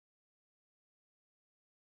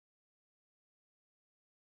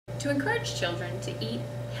To encourage children to eat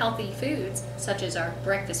healthy foods, such as our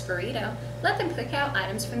breakfast burrito, let them pick out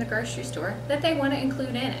items from the grocery store that they want to include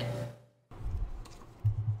in it.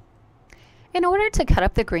 In order to cut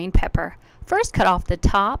up the green pepper, first cut off the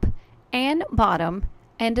top and bottom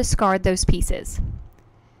and discard those pieces.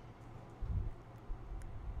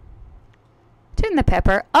 Turn the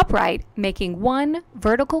pepper upright, making one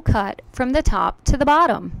vertical cut from the top to the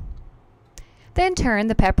bottom. Then turn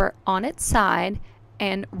the pepper on its side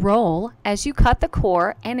and roll as you cut the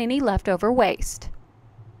core and any leftover waste.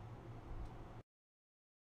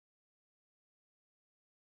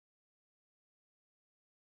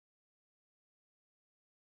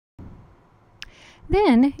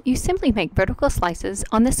 Then you simply make vertical slices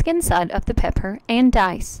on the skin side of the pepper and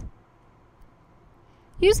dice.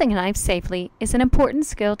 Using a knife safely is an important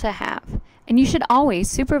skill to have, and you should always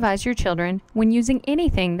supervise your children when using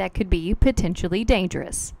anything that could be potentially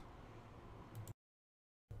dangerous.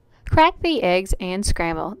 Crack the eggs and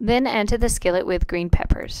scramble, then add to the skillet with green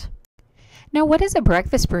peppers. Now, what is a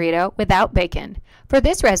breakfast burrito without bacon? For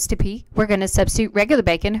this recipe, we're going to substitute regular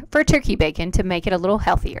bacon for turkey bacon to make it a little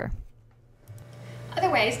healthier. Other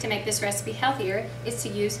ways to make this recipe healthier is to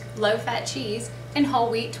use low-fat cheese and whole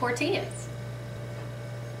wheat tortillas.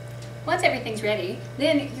 Once everything's ready,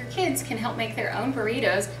 then your kids can help make their own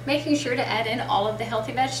burritos, making sure to add in all of the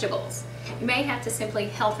healthy vegetables. You may have to simply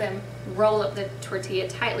help them roll up the tortilla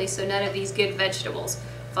tightly so none of these good vegetables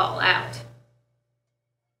fall out.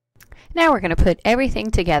 Now we're going to put everything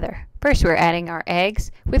together. First, we're adding our eggs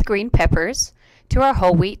with green peppers to our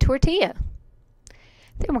whole wheat tortilla.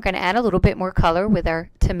 Then we're going to add a little bit more color with our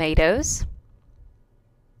tomatoes.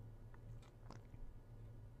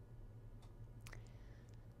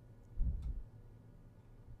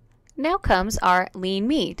 Now comes our lean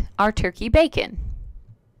meat, our turkey bacon.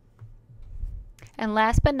 And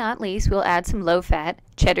last but not least, we'll add some low-fat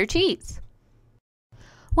cheddar cheese.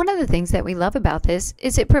 One of the things that we love about this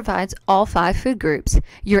is it provides all 5 food groups.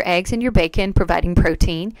 Your eggs and your bacon providing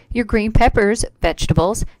protein, your green peppers,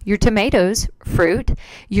 vegetables, your tomatoes, fruit,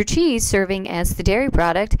 your cheese serving as the dairy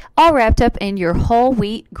product, all wrapped up in your whole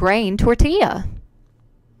wheat grain tortilla.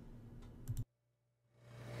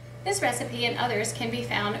 This recipe and others can be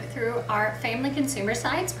found through our Family Consumer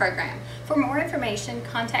Science program. For more information,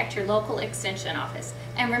 contact your local extension office.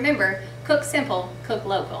 And remember, cook simple, cook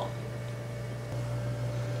local.